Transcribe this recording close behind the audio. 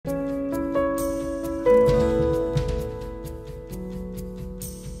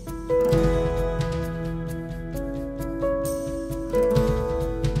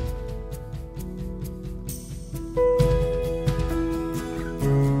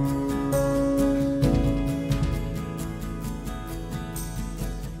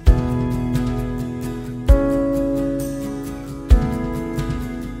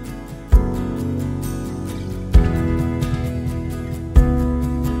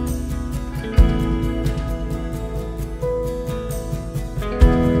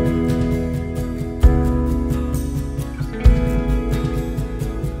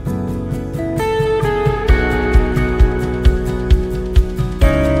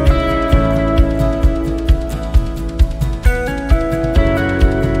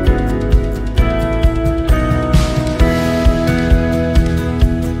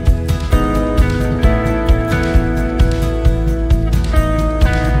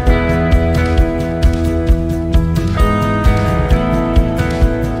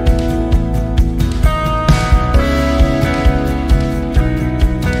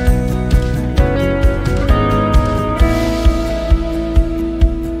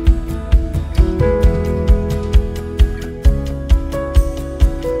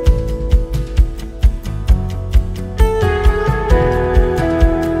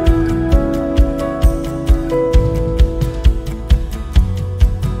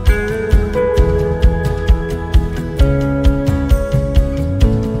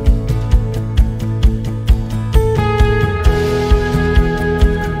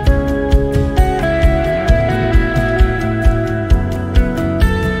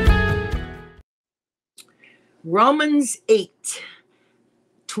Romans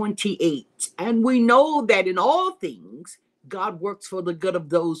 8:28. And we know that in all things, God works for the good of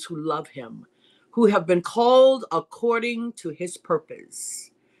those who love him, who have been called according to his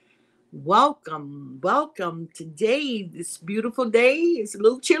purpose. Welcome, welcome. Today, this beautiful day, it's a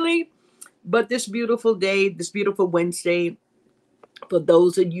little chilly, but this beautiful day, this beautiful Wednesday, for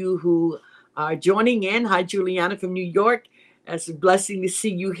those of you who are joining in, hi, Juliana from New York. It's a blessing to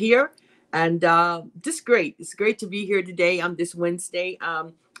see you here. And just great. It's great to be here today on this Wednesday.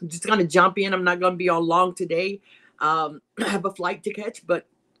 I'm just going to jump in. I'm not going to be on long today. I have a flight to catch, but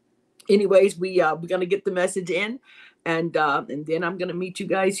anyways, we're going to get the message in. And then I'm going to meet you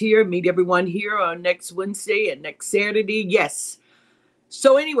guys here, meet everyone here on next Wednesday and next Saturday. Yes.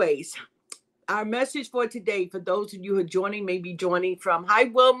 So anyways, our message for today, for those of you who are joining, maybe joining from, hi,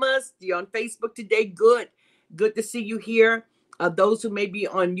 Wilma, you're on Facebook today. Good to see you here. Those who may be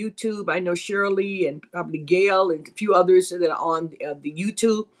on YouTube, I know Shirley and probably Gail and a few others that are on the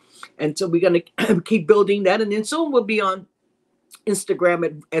YouTube. And so we're going to keep building that. And then soon we'll be on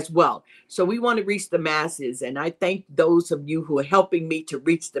Instagram as well. So we want to reach the masses. And I thank those of you who are helping me to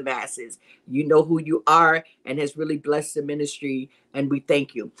reach the masses. You know who you are and has really blessed the ministry. And we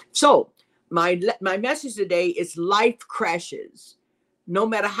thank you. So my message today is life crashes. No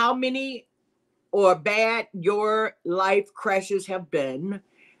matter how many or bad your life crashes have been,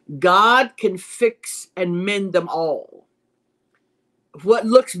 God can fix and mend them all. What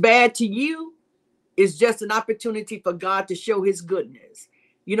looks bad to you is just an opportunity for God to show his goodness.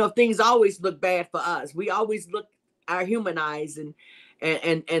 You know, things always look bad for us. We always look our human eyes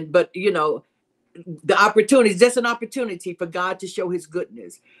but you know, the opportunity is just an opportunity for God to show his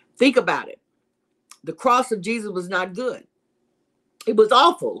goodness. Think about it. The cross of Jesus was not good. It was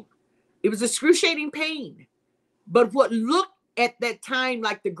awful. It was excruciating pain. But what looked at that time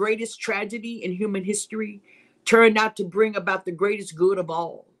like the greatest tragedy in human history turned out to bring about the greatest good of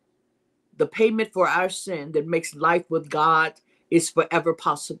all. The payment for our sin that makes life with God is forever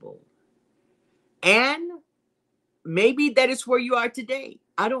possible. And maybe that is where you are today.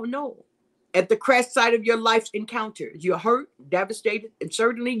 I don't know. At the crash site of your life's encounters, you're hurt, devastated, and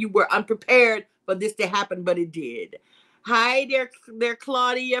certainly you were unprepared for this to happen, but it did. Hi there,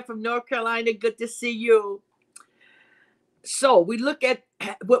 Claudia from North Carolina. Good to see you. So we look at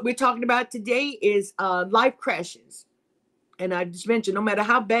what we're talking about today is life crashes. And I just mentioned, no matter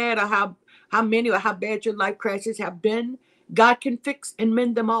how bad or how many or how bad your life crashes have been, God can fix and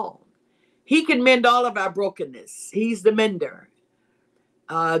mend them all. He can mend all of our brokenness. He's the mender.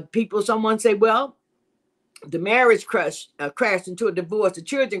 Someone say, well, the marriage crashed into a divorce. The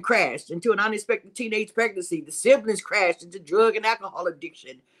children crashed into an unexpected teenage pregnancy. The siblings crashed into drug and alcohol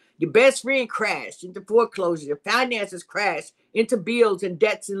addiction. Your best friend crashed into foreclosure. Your finances crashed into bills and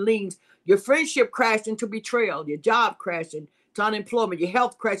debts and liens. Your friendship crashed into betrayal. Your job crashed into unemployment. Your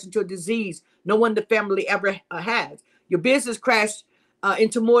health crashed into a disease no one in the family ever has. Your business crashed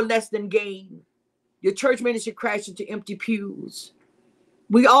into more or less than gain. Your church ministry crashed into empty pews.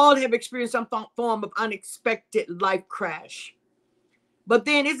 We all have experienced some form of unexpected life crash. But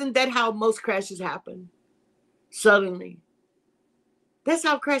then isn't that how most crashes happen? Suddenly. That's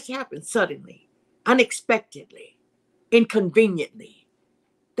how crashes happen, suddenly, unexpectedly, inconveniently.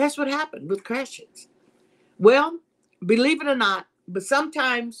 That's what happened with crashes. Well, believe it or not, but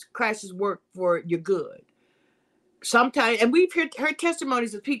sometimes crashes work for your good. Sometimes, and we've heard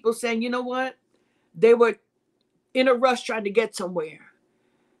testimonies of people saying, you know what? They were in a rush trying to get somewhere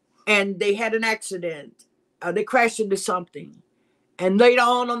and they had an accident. They crashed into something. And later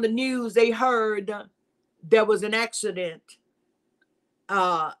on the news, they heard there was an accident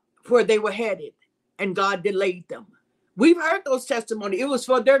where they were headed and God delayed them. We've heard those testimonies. It was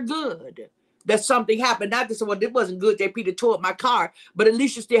for their good that something happened. Not to say, well, it wasn't good. Peter tore up my car, but at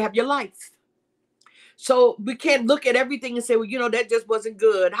least you still have your life. So we can't look at everything and say, well, you know, that just wasn't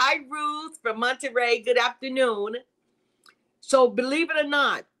good. Hi, Ruth from Monterey. Good afternoon. So believe it or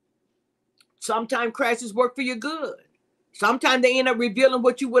not, sometimes crashes work for your good. Sometimes they end up revealing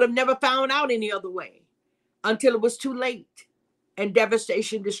what you would have never found out any other way until it was too late and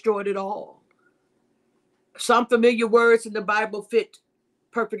devastation destroyed it all. Some familiar words in the Bible fit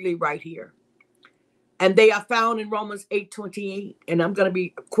perfectly right here. And they are found in Romans 8:28. And I'm going to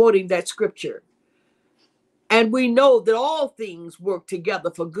be quoting that scripture. And we know that all things work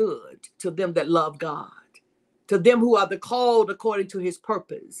together for good to them that love God, to them who are the called according to his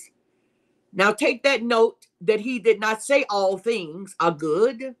purpose. Now take that note that he did not say all things are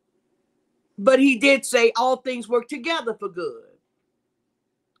good, but he did say all things work together for good.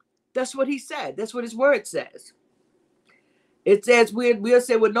 That's what he said. That's what his word says. It says, we'll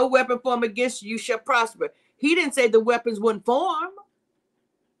say, well, no weapon formed against you shall prosper. He didn't say the weapons wouldn't form.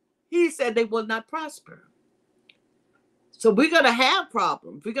 He said they will not prosper. So we're going to have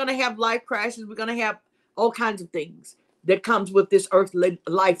problems. We're going to have life crashes. We're going to have all kinds of things that comes with this earth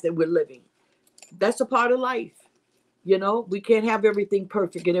life that we're living. That's a part of life. You know, we can't have everything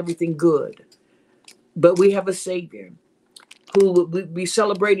perfect and everything good. But we have a Savior who will be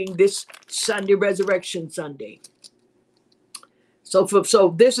celebrating this Sunday, Resurrection Sunday.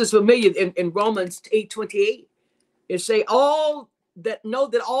 So this is familiar in Romans 8:28. It say all that know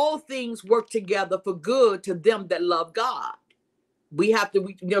that all things work together for good to them that love God. We have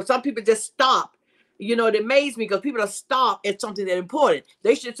to, some people just stop. It amazes me because people don't stop at something that important.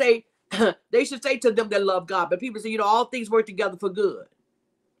 They should say, to them that love God. But people say, all things work together for good.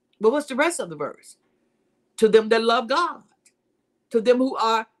 But what's the rest of the verse? To them that love God. To them who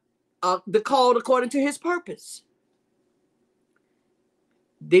are the called according to his purpose.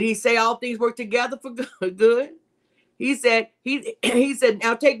 Did he say all things work together for good? He said,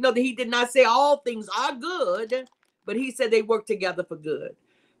 now take note that he did not say all things are good, but he said they work together for good.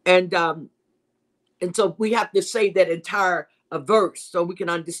 And so we have to say that entire verse so we can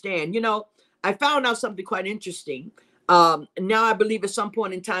understand. I found out something quite interesting. Now I believe at some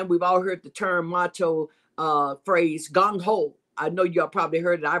point in time, we've all heard the term motto phrase, gung ho. I know y'all probably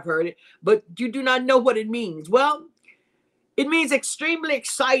heard it. I've heard it, but you do not know what it means. Well, it means extremely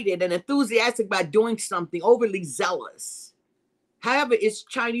excited and enthusiastic about doing something, overly zealous. However, its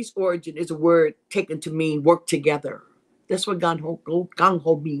Chinese origin is a word taken to mean work together. That's what gung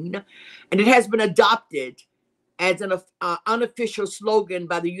ho mean. And it has been adopted as an unofficial slogan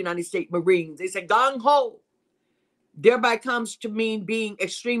by the United States Marines. They say gung ho thereby comes to mean being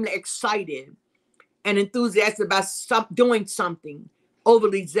extremely excited and enthusiastic about doing something,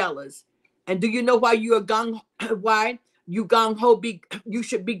 overly zealous. And do you know why you are why you you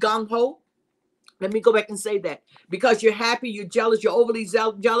should be gung ho? Let me go back and say that. Because you're happy, you're jealous, you're overly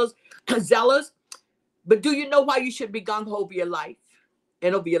jealous. But do you know why you should be gung ho over your life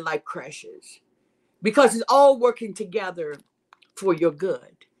and over your life crashes? Because it's all working together for your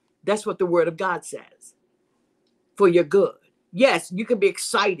good. That's what the word of God says. For your good. Yes, you can be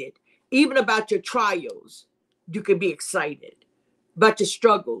excited. Even about your trials, you can be excited. About your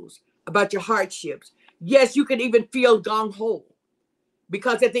struggles, about your hardships. Yes, you can even feel gung ho.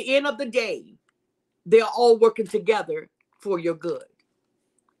 Because at the end of the day, they're all working together for your good.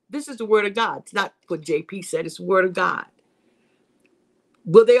 This is the word of God. It's not what JP said. It's the word of God.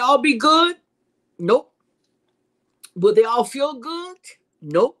 Will they all be good? Nope. Will they all feel good?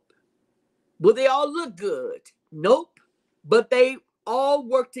 Nope. Will they all look good? Nope. But they all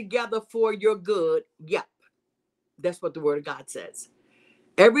work together for your good. Yep. That's what the word of God says.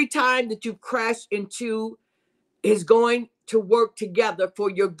 Every time that you crash into is going to work together for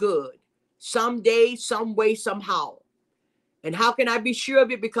your good. Someday, some way, somehow. And how can I be sure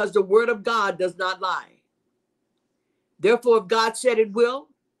of it? Because the word of God does not lie. Therefore, if God said it will,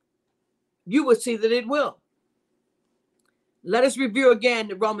 you will see that it will. Let us review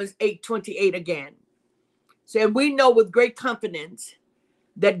again Romans 8:28 again. Saying we know with great confidence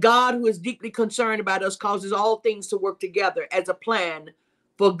that God, who is deeply concerned about us, causes all things to work together as a plan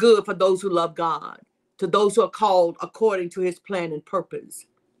for good for those who love God, to those who are called according to his plan and purpose.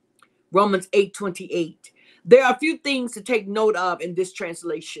 Romans 8:28. There are a few things to take note of in this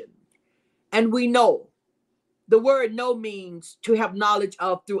translation. And we know. The word know means to have knowledge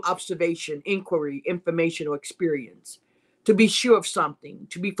of through observation, inquiry, information, or experience. To be sure of something,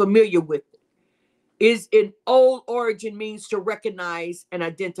 to be familiar with it. Is in old origin means to recognize and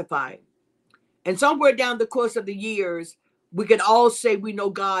identify. And somewhere down the course of the years, we can all say we know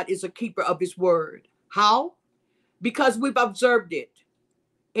God is a keeper of his word. How? Because we've observed it,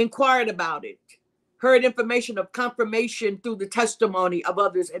 inquired about it, heard information of confirmation through the testimony of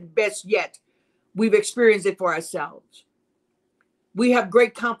others, and best yet, we've experienced it for ourselves. We have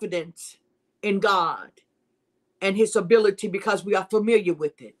great confidence in God and his ability because we are familiar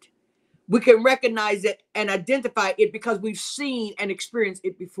with it. We can recognize it and identify it because we've seen and experienced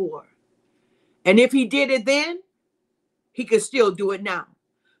it before. And if he did it then, he can still do it now.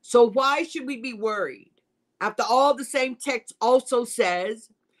 So why should we be worried? After all, the same text also says,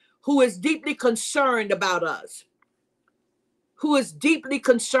 who is deeply concerned about us. Who is deeply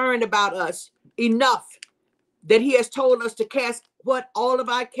concerned about us enough that he has told us to cast all of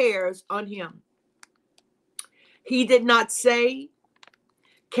our cares on him. He did not say,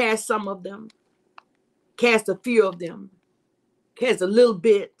 cast some of them, cast a few of them, cast a little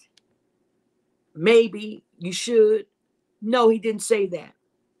bit. Maybe you should. No, he didn't say that.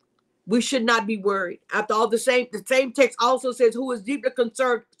 We should not be worried. After all, the same text also says, who is deeply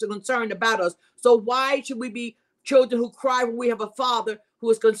concerned about us. So why should we be children who cry when we have a father who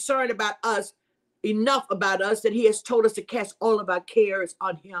is concerned about us, enough about us that he has told us to cast all of our cares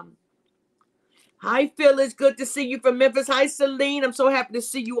on him? Hi, Phyllis. Good to see you from Memphis. Hi, Celine. I'm so happy to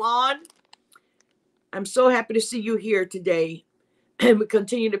see you on. I'm so happy to see you here today. And we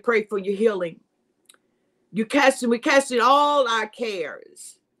continue to pray for your healing. We're casting all our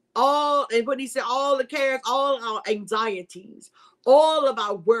cares. And when he said all the cares, all our anxieties, all of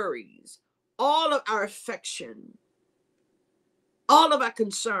our worries, all of our affection, all of our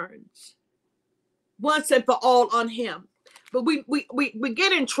concerns, once and for all on him. But we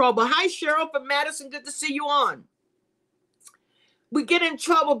get in trouble. Hi, Cheryl from Madison. Good to see you on. We get in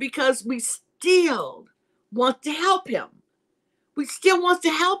trouble because we still want to help him. We still want to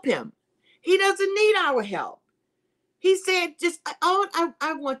help him. He doesn't need our help. He said,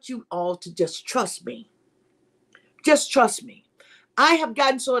 I want you all to just trust me. Just trust me. I have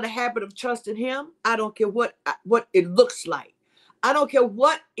gotten so in the habit of trusting him. I don't care what it looks like. I don't care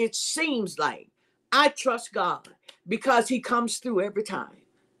what it seems like. I trust God because he comes through every time.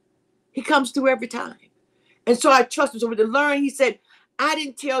 He comes through every time. And so I trust him. So to learn, he said, I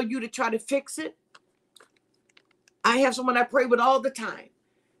didn't tell you to try to fix it. I have someone I pray with all the time.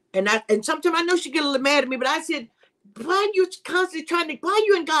 And sometimes I know she get a little mad at me, but I said, why are you constantly why are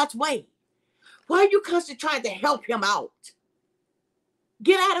you in God's way? Why are you constantly trying to help him out?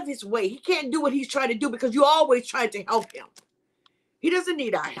 Get out of his way. He can't do what he's trying to do because you're always trying to help him. He doesn't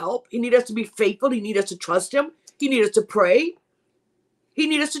need our help. He needs us to be faithful. He needs us to trust him. He needs us to pray. He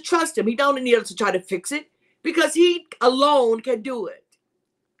needs us to trust him. He don't need us to try to fix it because he alone can do it.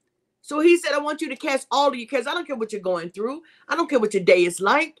 So he said, I want you to cast all of your cares. I don't care what you're going through. I don't care what your day is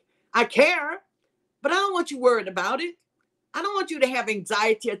like. I care, but I don't want you worried about it. I don't want you to have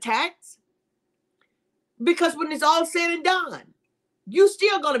anxiety attacks because when it's all said and done, you're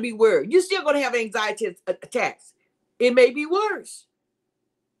still going to be worried. You're still going to have anxiety attacks. It may be worse.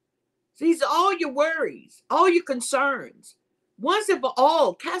 So he said, all your worries, all your concerns, once and for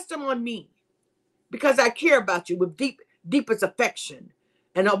all, cast them on me because I care about you with deepest affection.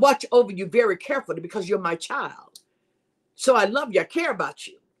 And I watch over you very carefully because you're my child. So I love you. I care about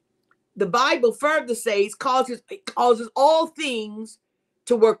you. The Bible further says, causes all things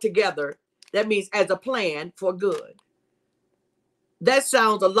to work together. That means as a plan for good. That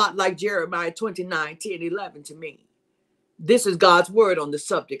sounds a lot like Jeremiah 29, 10, 11 to me. This is God's word on the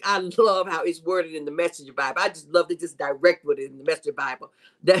subject. I love how it's worded in the Messenger Bible. I just love to just direct with it in the Messenger Bible.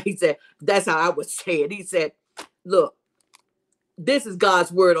 That he said, that's how I would say it. He said, look, this is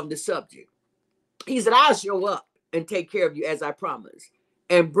God's word on the subject. He said, I'll show up and take care of you as I promised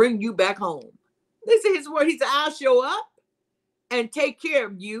and bring you back home. This is his word. He said, I'll show up and take care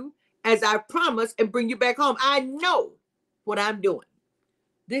of you as I promised and bring you back home. I know what I'm doing.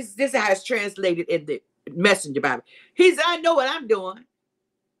 This is how it's translated in the Messenger Bible. He said, I know what I'm doing.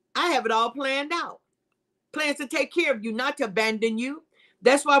 I have it all planned out. Plans to take care of you, not to abandon you.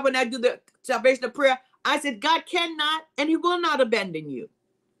 That's why when I do the salvation of prayer, I said, God cannot and he will not abandon you.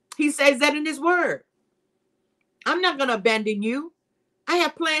 He says that in his word. I'm not going to abandon you. I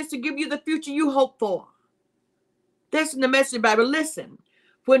have plans to give you the future you hope for. That's in the Message Bible. Listen,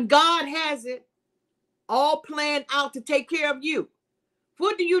 when God has it all planned out to take care of you,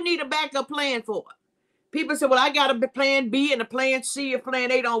 what do you need a backup plan for? People say, well, I got a plan B and a plan C and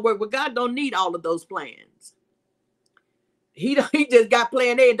plan A don't work. Well, God don't need all of those plans. He just got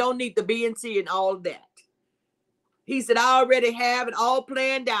plan A and don't need the B and C and all of that. He said, I already have it all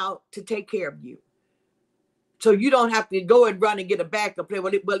planned out to take care of you. So you don't have to go and run and get a backup plan.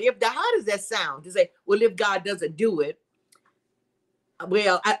 How does that sound? To say, well, if God doesn't do it,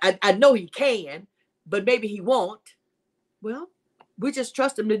 well, I know he can, but maybe he won't. Well, we just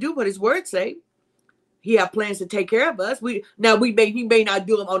trust him to do what his word say. He have plans to take care of us. He may not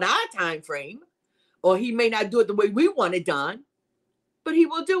do them on our time frame, or he may not do it the way we want it done, but he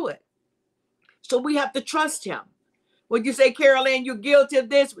will do it. So we have to trust him. When you say, Carol Ann, you're guilty of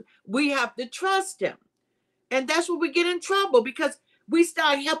this, we have to trust him. And that's where we get in trouble because we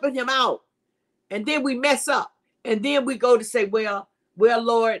start helping him out. And then we mess up. And then we go to say, well,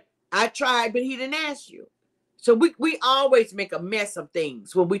 Lord, I tried, but he didn't ask you. So we always make a mess of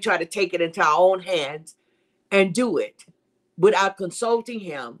things when we try to take it into our own hands and do it without consulting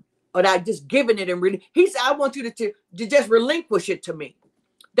him or not just giving it. He said, I want you to just relinquish it to me.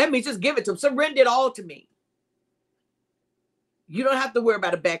 That means just give it to him. Surrender it all to me. You don't have to worry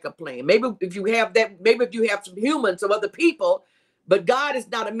about a backup plan. Maybe if you have some humans, some other people, but God is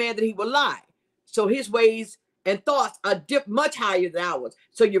not a man that he will lie. So his ways and thoughts are much higher than ours.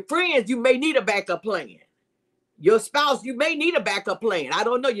 So your friends, you may need a backup plan. Your spouse, you may need a backup plan. I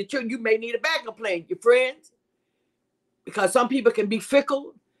don't know. Your children, you may need a backup plan. Your friends, because some people can be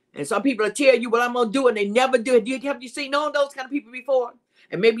fickle, and some people will tell you what I'm going to do, and they never do it. Have you seen all those kind of people before?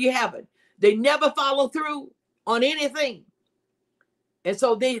 And maybe you haven't. They never follow through on anything. And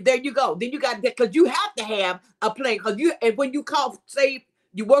so there you go. Then you got, because you have to have a plan. And when you call, say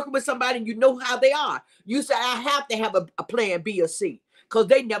you're working with somebody and you know how they are, you say, I have to have a plan B or C, because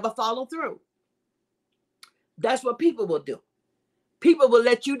they never follow through. That's what people will do. People will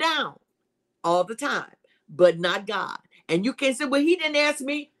let you down all the time, but not God. And you can say, well, he didn't ask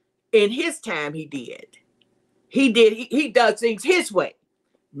me. In his time, he did. He does things his way,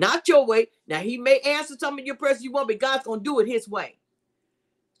 not your way. Now, he may answer some of your prayers you want, but God's going to do it his way.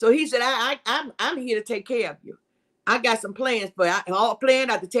 So he said, I'm here to take care of you. I got some plans, but I all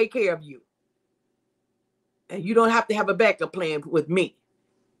planned out to take care of you. And you don't have to have a backup plan with me.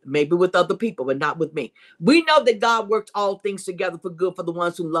 Maybe with other people, but not with me. We know that God works all things together for good for the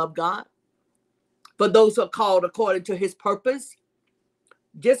ones who love God, for those who are called according to his purpose.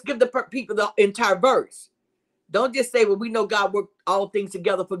 Just give the people the entire verse. Don't just say, well, we know God worked all things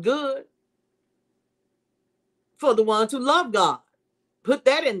together for good for the ones who love God. Put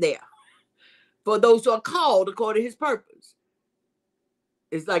that in there. For those who are called according to his purpose.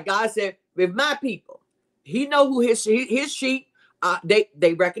 It's like God said, with my people, he know who his sheep,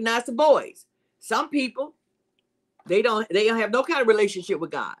 they recognize the voice. Some people, they don't have no kind of relationship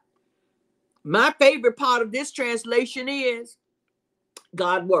with God. My favorite part of this translation is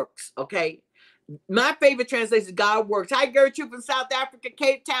God works, okay? My favorite translation is God works. Hi, Gertrude from South Africa,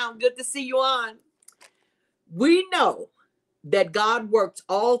 Cape Town. Good to see you on. We know that God works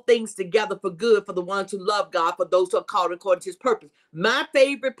all things together for good for the ones who love God, for those who are called according to his purpose. My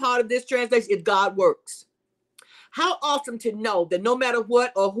favorite part of this translation is God works. How awesome to know that no matter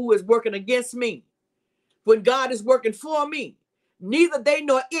what or who is working against me, when God is working for me, neither they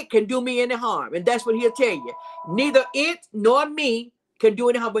nor it can do me any harm. And that's what he'll tell you. Neither it nor me can do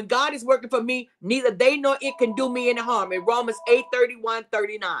any harm. When God is working for me, neither they nor it can do me any harm. In Romans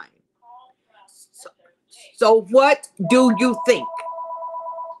 8:31-39. So what do you think?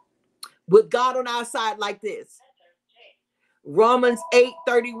 With God on our side like this. Romans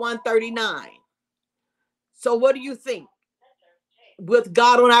 8:31-39. So what do you think? With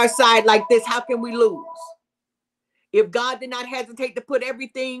God on our side like this, how can we lose? If God did not hesitate to put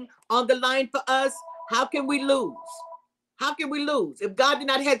everything on the line for us, how can we lose? How can we lose? If God did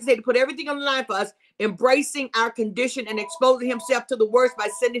not hesitate to put everything on the line for us, embracing our condition and exposing himself to the worst by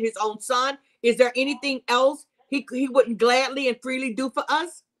sending his own son, is there anything else he wouldn't gladly and freely do for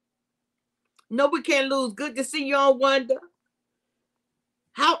us? No, we can't lose. Good to see you on Wonder.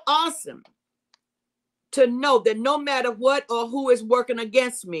 How awesome to know that no matter what or who is working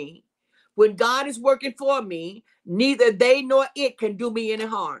against me, when God is working for me, neither they nor it can do me any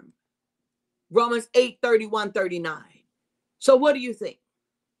harm. Romans 8:31-39. So what do you think?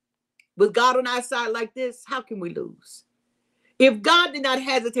 With God on our side like this, how can we lose? If God did not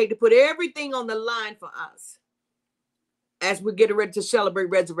hesitate to put everything on the line for us, as we're getting ready to celebrate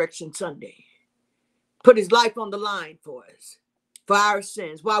Resurrection Sunday, put his life on the line for us, for our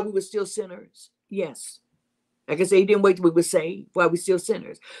sins, while we were still sinners. Yes. Like I say, he didn't wait till we were saved while we're still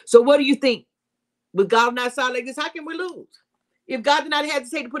sinners. So what do you think? With God on our side like this, how can we lose? If God did not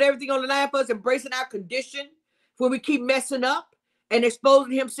hesitate to put everything on the line for us, embracing our condition when we keep messing up and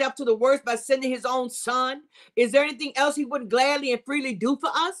exposing himself to the worst by sending his own son, is there anything else he wouldn't gladly and freely do for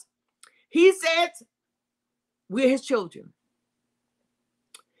us? He said, we're his children.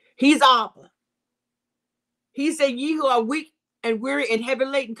 He's Abba. He said, ye who are weak and weary and heavy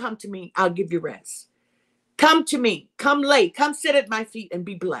laden, come to me. I'll give you rest. Come to me. Come lay. Come sit at my feet and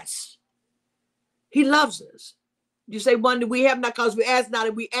be blessed. He loves us. You say, wonder we have not because we ask not,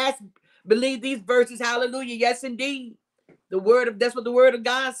 and we ask, believe these verses. Hallelujah. Yes, indeed. That's what the word of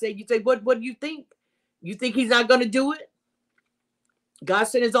God said. You say, what do you think? You think he's not going to do it? God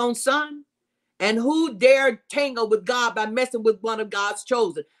sent his own son. And who dared tangle with God by messing with one of God's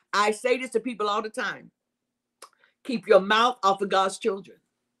chosen? I say this to people all the time. Keep your mouth off of God's children.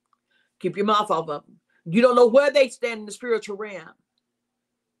 Keep your mouth off of them. You don't know where they stand in the spiritual realm.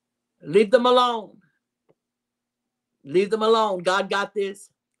 Leave them alone. Leave them alone. God got this.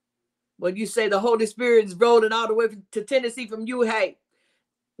 When you say the Holy Spirit is rolling all the way to Tennessee from you, hey,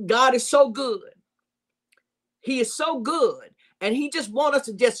 God is so good. He is so good. And he just wants us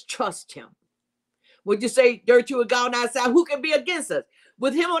to just trust him. When you say, dirt you with God on our side, who can be against us?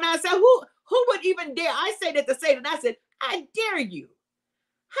 With him on our side, who would even dare? I say that to say that. I said, I dare you.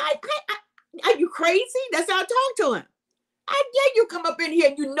 Are you crazy? That's how I talk to him. I dare you come up in here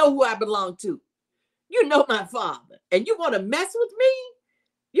and you know who I belong to. You know my Father. And you want to mess with me?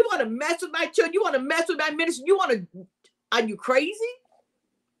 You want to mess with my children? You want to mess with my ministry? Are you crazy?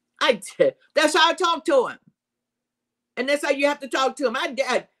 That's how I talk to him. And that's how you have to talk to him.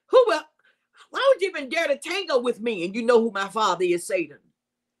 Why would you even dare to tangle with me? And you know who my Father is, Satan.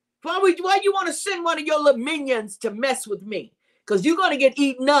 Why you want to send one of your little minions to mess with me? Because you're going to get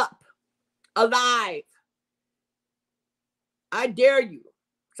eaten up alive. I dare you.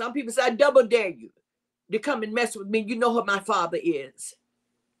 Some people say I double dare you to come and mess with me. You know who my Father is.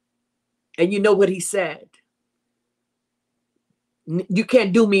 And you know what he said. You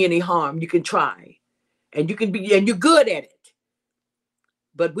can't do me any harm. You can try. And you're good at it.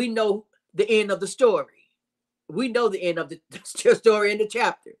 But we know the end of the story. We know the end of the story in the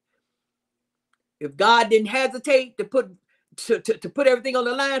chapter. If God didn't hesitate to put everything on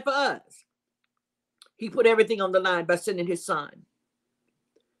the line for us, he put everything on the line by sending his son.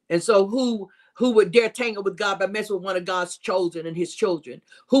 And so who would dare tangle with God by messing with one of God's chosen and his children?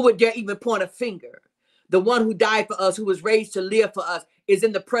 Who would dare even point a finger? The one who died for us, who was raised to live for us, is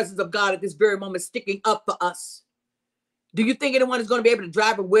in the presence of God at this very moment, sticking up for us. Do you think anyone is going to be able to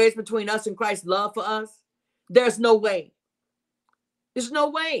drive a wedge between us and Christ's love for us? There's no way. There's no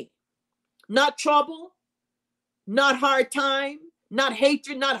way. Not trouble, not hard time, not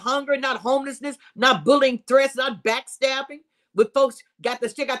hatred, not hunger, not homelessness, not bullying, threats, not backstabbing. With folks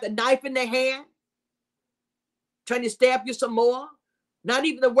still got the knife in their hand, trying to stab you some more. Not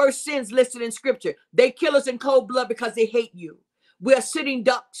even the worst sins listed in scripture. They kill us in cold blood because they hate you. We are sitting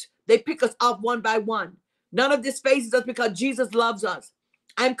ducks. They pick us off one by one. None of this phases us because Jesus loves us.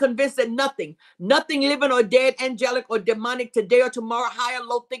 I'm convinced that nothing living or dead, angelic or demonic, today or tomorrow, high or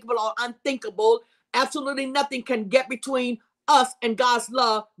low, thinkable or unthinkable, absolutely nothing can get between us and God's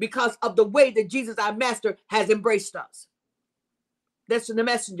love because of the way that Jesus, our master, has embraced us. That's in the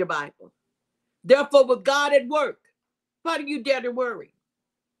Messenger Bible. Therefore, with God at work, why do you dare to worry?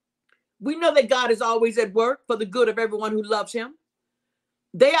 We know that God is always at work for the good of everyone who loves him.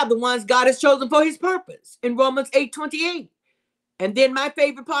 They are the ones God has chosen for his purpose in Romans 8:28. And then my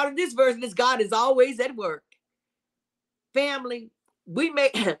favorite part of this verse is God is always at work. Family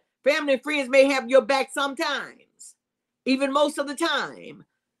and friends may have your back sometimes, even most of the time,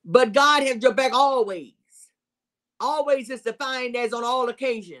 but God has your back always. Always is defined as on all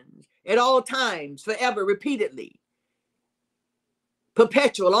occasions, at all times, forever, repeatedly,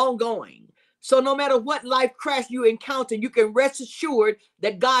 perpetual, ongoing. So no matter what life crash you encounter, you can rest assured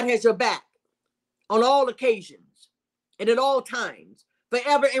that God has your back on all occasions and at all times,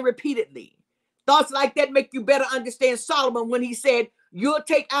 forever and repeatedly. Thoughts like that make you better understand Solomon when he said, you'll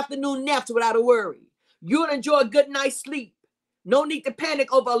take afternoon naps without a worry. You'll enjoy a good night's sleep. No need to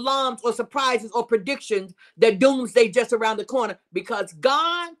panic over alarms or surprises or predictions that doomsday just around the corner, because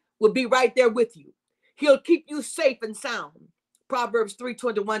God will be right there with you. He'll keep you safe and sound. Proverbs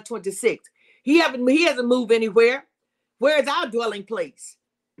 3:21-26. He hasn't moved anywhere. Where is our dwelling place?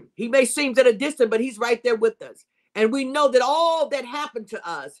 He may seem at a distance, but he's right there with us. And we know that all that happened to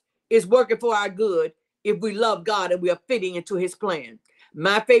us is working for our good if we love God and we are fitting into his plan.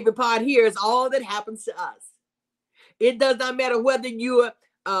 My favorite part here is all that happens to us. It does not matter whether your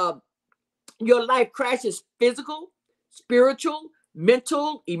life crash is physical, spiritual,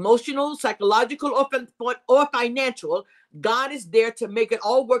 mental, emotional, psychological, or financial. God is there to make it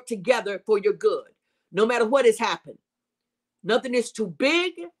all work together for your good, no matter what has happened. Nothing is too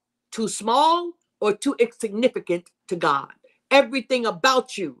big, too small, or too insignificant to God. Everything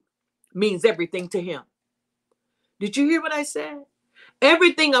about you means everything to him. Did you hear what I said?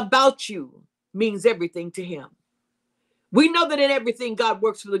 Everything about you means everything to him. We know that in everything, God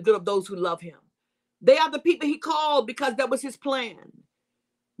works for the good of those who love him. They are the people he called because that was his plan.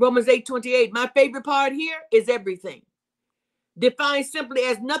 Romans 8:28. My favorite part here is everything. Defined simply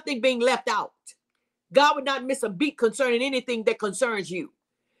as nothing being left out. God would not miss a beat concerning anything that concerns you.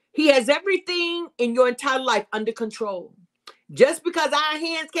 He has everything in your entire life under control. Just because our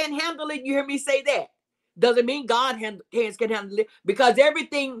hands can't handle it, you hear me say that, doesn't mean God's hands can handle it, because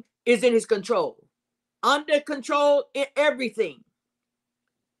everything is in his control. Under control in everything.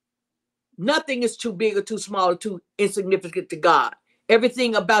 Nothing is too big or too small or too insignificant to God.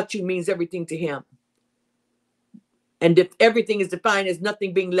 Everything about you means everything to him. And if everything is defined as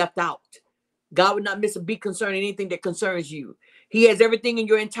nothing being left out, God would not miss a beat concerning anything that concerns you. He has everything in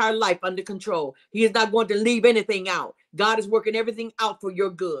your entire life under control. He is not going to leave anything out. God is working everything out for your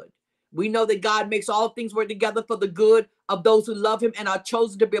good. We know that God makes all things work together for the good of those who love him and are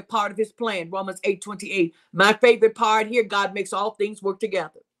chosen to be a part of his plan. Romans 8:28. My favorite part here, God makes all things work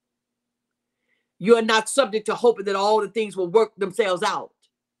together. You are not subject to hoping that all the things will work themselves out.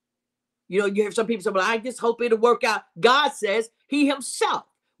 You know, you hear some people say, well, I just hope it'll work out. God says he himself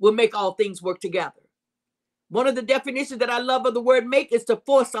will make all things work together. One of the definitions that I love of the word make is to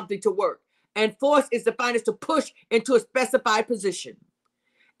force something to work. And force is defined as to push into a specified position.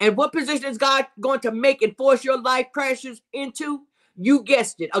 And what position is God going to make and force your life crashes into? You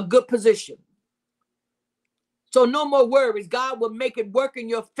guessed it, a good position. So no more worries. God will make it work in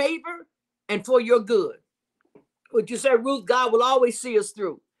your favor and for your good. Would you say, Ruth, God will always see us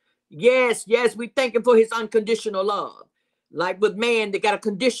through? Yes, yes, we thank him for his unconditional love. Like with man, they got a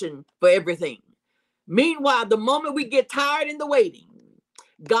condition for everything. Meanwhile, the moment we get tired in the waiting,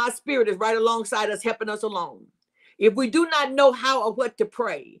 God's spirit is right alongside us, helping us along. If we do not know how or what to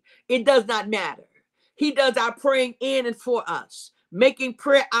pray, it does not matter. He does our praying in and for us, making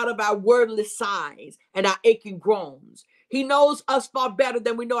prayer out of our wordless sighs and our aching groans. He knows us far better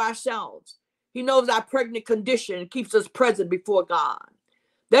than we know ourselves. He knows our pregnant condition and keeps us present before God.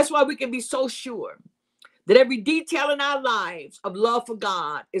 That's why we can be so sure that every detail in our lives of love for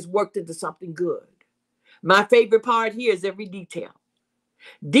God is worked into something good. My favorite part here is every detail.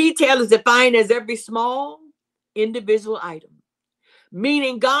 Detail is defined as every small individual item,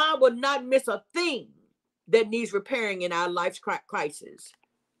 meaning God will not miss a thing that needs repairing in our life's crisis,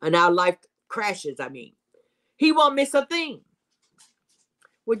 and our life crashes, He won't miss a thing.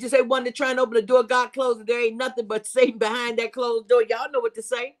 Would you say one to try and open the door, God closed it, there ain't nothing but Satan behind that closed door? Y'all know what to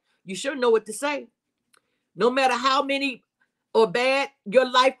say. You sure know what to say. No matter how many or bad your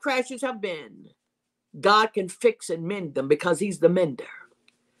life crashes have been, God can fix and mend them because he's the mender.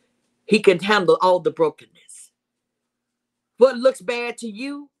 He can handle all the brokenness. What looks bad to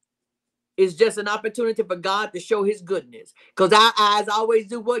you is just an opportunity for God to show his goodness. Because our eyes always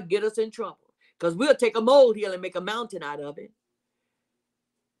do what? Get us in trouble. Because we'll take a molehill and make a mountain out of it.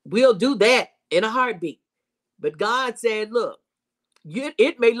 We'll do that in a heartbeat. But God said, look,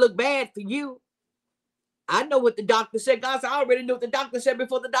 it may look bad for you. I know what the doctor said. God said, I already knew what the doctor said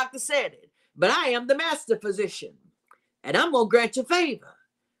before the doctor said it. But I am the master physician. And I'm going to grant you favor.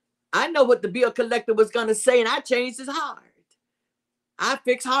 I know what the bill collector was going to say, and I changed his heart. I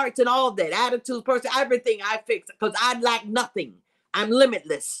fix hearts and all that. Attitudes, person, everything I fix. Because I lack nothing. I'm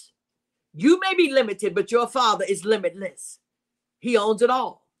limitless. You may be limited, but your Father is limitless. He owns it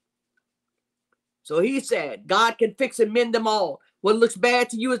all. So he said, God can fix and mend them all. What looks bad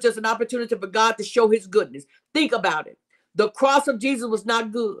to you is just an opportunity for God to show his goodness. Think about it. The cross of Jesus was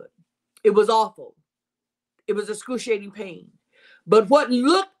not good. It was awful. It was excruciating pain. But what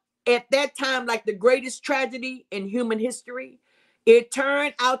looked at that time like the greatest tragedy in human history, it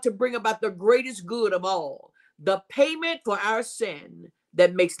turned out to bring about the greatest good of all. The payment for our sin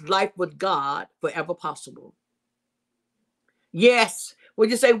that makes life with God forever possible. Yes. Would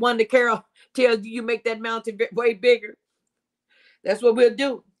you say Wanda Carol tells you make that mountain way bigger? That's what we'll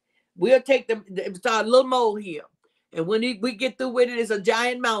do. We'll take them, start a little molehill. And when we get through with it, it's a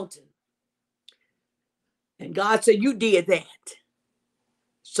giant mountain. And God said, you did that.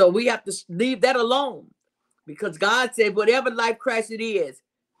 So we have to leave that alone. Because God said, whatever life crash it is,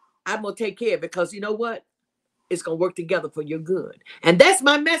 I'm going to take care of it. Because you know what? It's going to work together for your good. And that's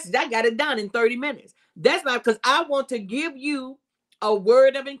my message. I got it done in 30 minutes. That's my, because I want to give you a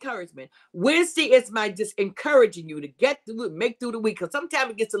word of encouragement. Wednesday is my just encouraging you to get through it, make through the week. Because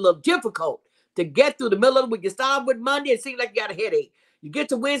sometimes it gets a little difficult to get through the middle of the week. You start with Monday, it seems like you got a headache. You get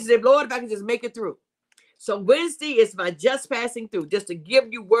to Wednesday, Lord, if I can just make it through. So Wednesday is my just passing through, just to give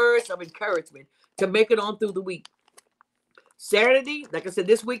you words of encouragement to make it on through the week. Saturday, like I said,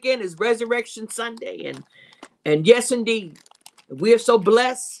 this weekend is Resurrection Sunday. And yes, indeed, we are so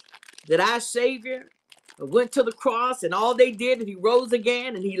blessed that our Savior went to the cross and all they did, and he rose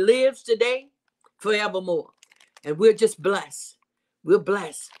again and he lives today forevermore. And we're just blessed. We're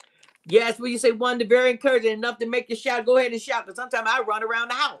blessed. Yes, when you say one, the very encouraging enough to make you shout, go ahead and shout. Because sometimes I run around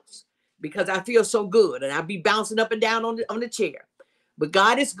the house because I feel so good and I'll be bouncing up and down on the chair. But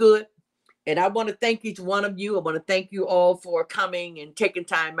God is good. And I want to thank each one of you. I want to thank you all for coming and taking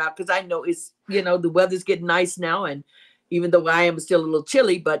time out, because I know it's, the weather's getting nice now. And even though I am still a little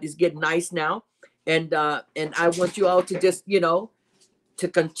chilly, but it's getting nice now. And I want you all to just, to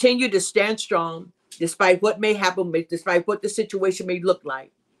continue to stand strong, despite what may happen, despite what the situation may look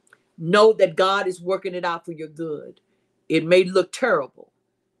like. Know that God is working it out for your good. It may look terrible,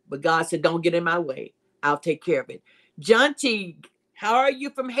 but God said, don't get in my way. I'll take care of it. John T., how are you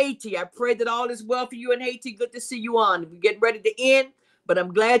from Haiti? I pray that all is well for you in Haiti. Good to see you on. We're getting ready to end, but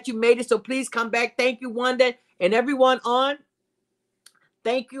I'm glad you made it. So please come back. Thank you, Wanda, and everyone on.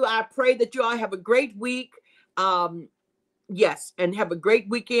 Thank you. I pray that you all have a great week. Yes, and have a great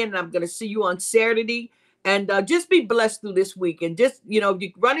weekend. And I'm going to see you on Saturday. And just be blessed through this week. And just, if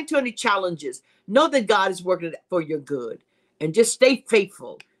you run into any challenges, know that God is working it for your good. And just stay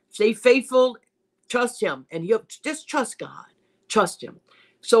faithful. Stay faithful. Trust him. And he'll just trust God. Trust him.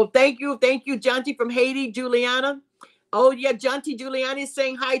 So thank you. Thank you, Jonty from Haiti, Juliana. Oh, yeah, Jonty, Juliana is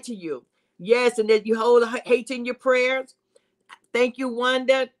saying hi to you. Yes, and that you hold Haiti in your prayers. Thank you,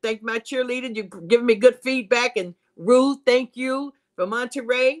 Wanda. Thank my cheerleader. You're giving me good feedback. And Ruth, thank you from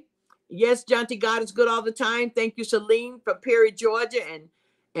Monterey. Yes, Jonty, God is good all the time. Thank you, Celine from Perry, Georgia,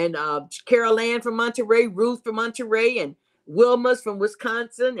 and Carol Ann from Monterey, Ruth from Monterey, and Wilma's from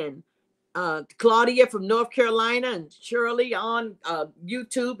Wisconsin, and Claudia from North Carolina, and Shirley on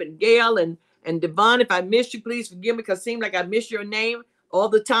YouTube, and Gail and Devon. If I missed you, please forgive me because it seems like I miss your name all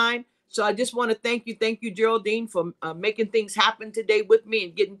the time. So I just want to thank you, Geraldine, for making things happen today with me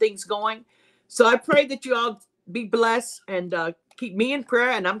and getting things going. So I pray that you all be blessed and keep me in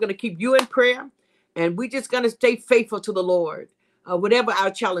prayer, and I'm going to keep you in prayer. And we're just going to stay faithful to the Lord. Whatever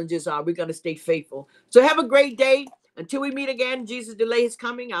our challenges are, we're going to stay faithful. So have a great day. Until we meet again, Jesus delay his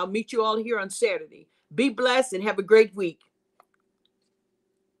coming. I'll meet you all here on Saturday. Be blessed and have a great week.